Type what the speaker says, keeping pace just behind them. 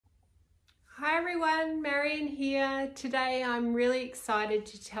Hi everyone, Marion here. Today I'm really excited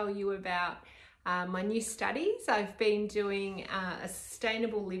to tell you about my new studies. I've been doing a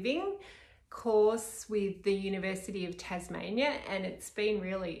sustainable living course with the University of Tasmania and it's been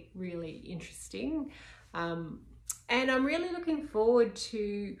really interesting. And I'm really looking forward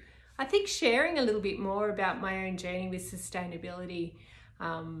to, I think, sharing a little bit more about my own journey with sustainability,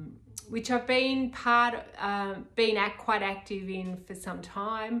 which I've been quite active in for some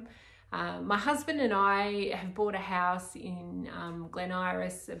time. My husband and I have bought a house in Glen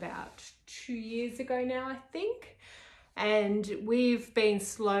Iris about 2 years ago now, I think. And we've been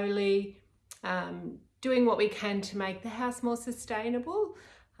slowly doing what we can to make the house more sustainable.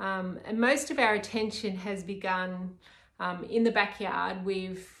 And most of our attention has begun in the backyard.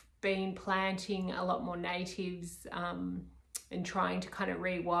 We've been planting a lot more natives and trying to kind of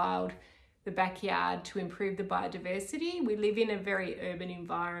rewild the backyard to improve the biodiversity. We live in a very urban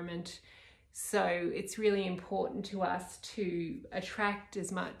environment, so it's really important to us to attract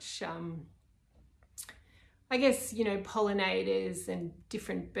as much, pollinators and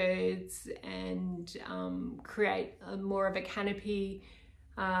different birds and create more of a canopy.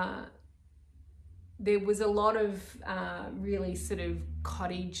 There was a lot of really sort of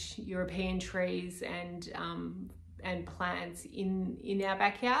cottage European trees and plants in our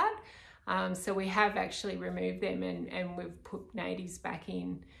backyard. So we have actually removed them and we've put natives back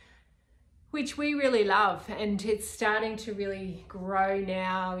in, which we really love, and it's starting to really grow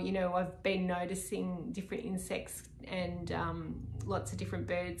now. You know, I've been noticing different insects and lots of different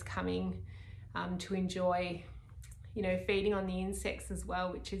birds coming to enjoy, you know, feeding on the insects as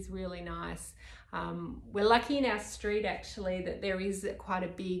well, which is really nice. We're lucky in our street actually that there is quite a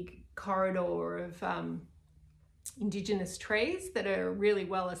big corridor of Indigenous trees that are really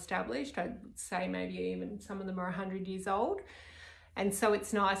well established. I'd say maybe even some of them are 100 years old. And so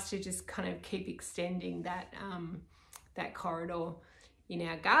it's nice to just kind of keep extending that, that corridor in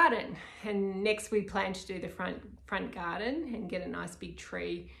our garden. And next we plan to do the front garden and get a nice big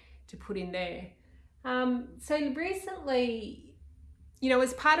tree to put in there. So recently, you know,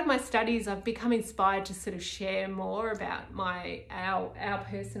 as part of my studies, I've become inspired to sort of share more about our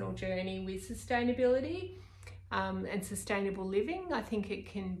personal journey with sustainability. And sustainable living. I think it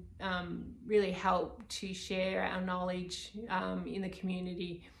can really help to share our knowledge in the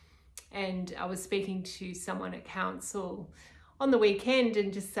community. And I was speaking to someone at council on the weekend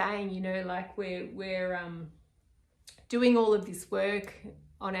and just saying, you know, like we're doing all of this work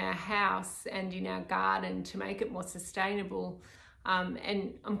on our house and in our garden to make it more sustainable.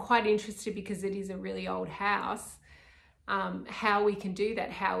 And I'm quite interested because it is a really old house. How we can do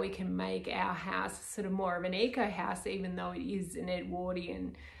that, how we can make our house sort of more of an eco house, even though it is an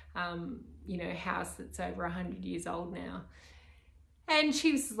Edwardian, you know, house that's over 100 years old now. And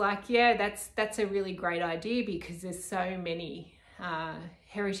she was like, yeah, that's a really great idea because there's so many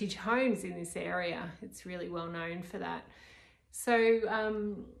heritage homes in this area. It's really well known for that. So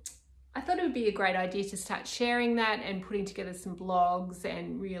I thought it would be a great idea to start sharing that and putting together some blogs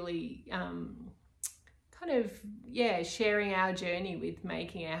and really sharing our journey with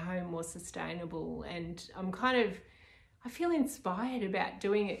making our home more sustainable. And I feel inspired about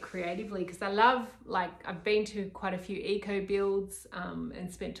doing it creatively because I love, like, I've been to quite a few eco builds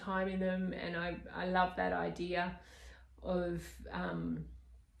and spent time in them, and I love that idea of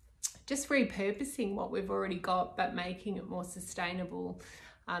just repurposing what we've already got but making it more sustainable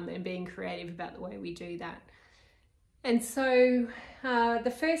and being creative about the way we do that. And so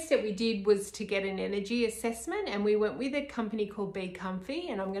the first step we did was to get an energy assessment, and we went with a company called Be Comfy,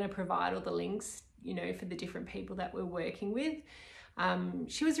 and I'm going to provide all the links, you know, for the different people that we're working with.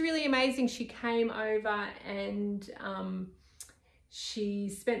 She was really amazing. She came over and she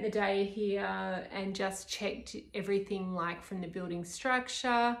spent the day here and just checked everything, like from the building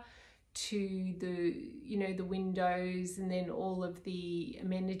structure to the, you know, the windows, and then all of the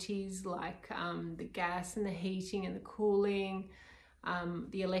amenities like the gas and the heating and the cooling,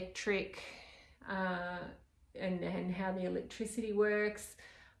 the electric and how the electricity works.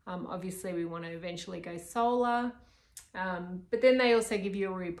 Obviously we want to eventually go solar, but then they also give you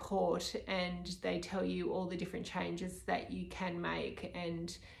a report and they tell you all the different changes that you can make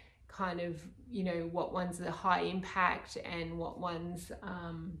and kind of, you know, what ones are high impact and what ones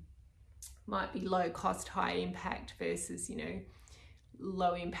might be low cost, high impact versus, you know,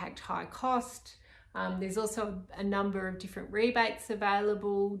 low impact, high cost. There's also a number of different rebates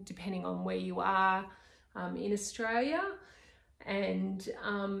available depending on where you are in Australia. And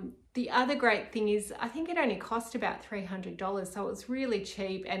the other great thing is I think it only cost about $300, so it's really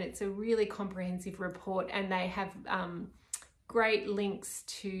cheap and it's a really comprehensive report, and they have great links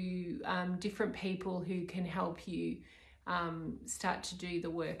to different people who can help you start to do the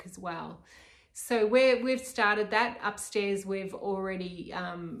work as well. So we've started that. Upstairs we've already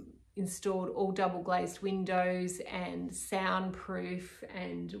installed all double glazed windows and soundproof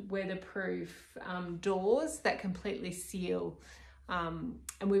and weatherproof doors that completely seal, and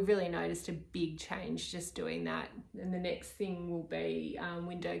we've really noticed a big change just doing that. And the next thing will be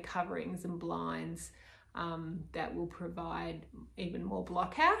window coverings and blinds that will provide even more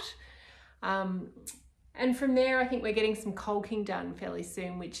block out. And from there, I think we're getting some caulking done fairly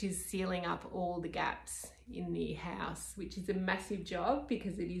soon, which is sealing up all the gaps in the house, which is a massive job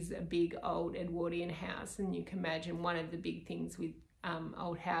because it is a big old Edwardian house. And you can imagine one of the big things with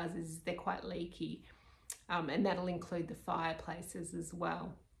old houses is they're quite leaky, and that'll include the fireplaces as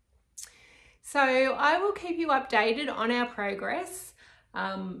well. So I will keep you updated on our progress.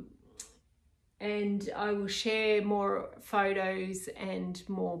 And I will share more photos and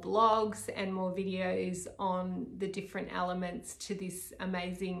more blogs and more videos on the different elements to this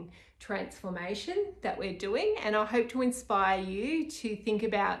amazing transformation that we're doing. And I hope to inspire you to think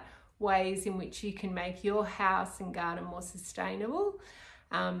about ways in which you can make your house and garden more sustainable.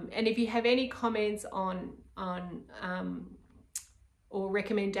 And if you have any comments on or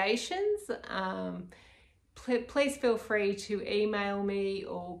recommendations, please feel free to email me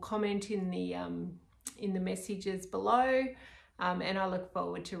or comment in the messages below, and I look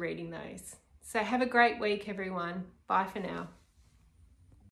forward to reading those. So have a great week, everyone. Bye for now.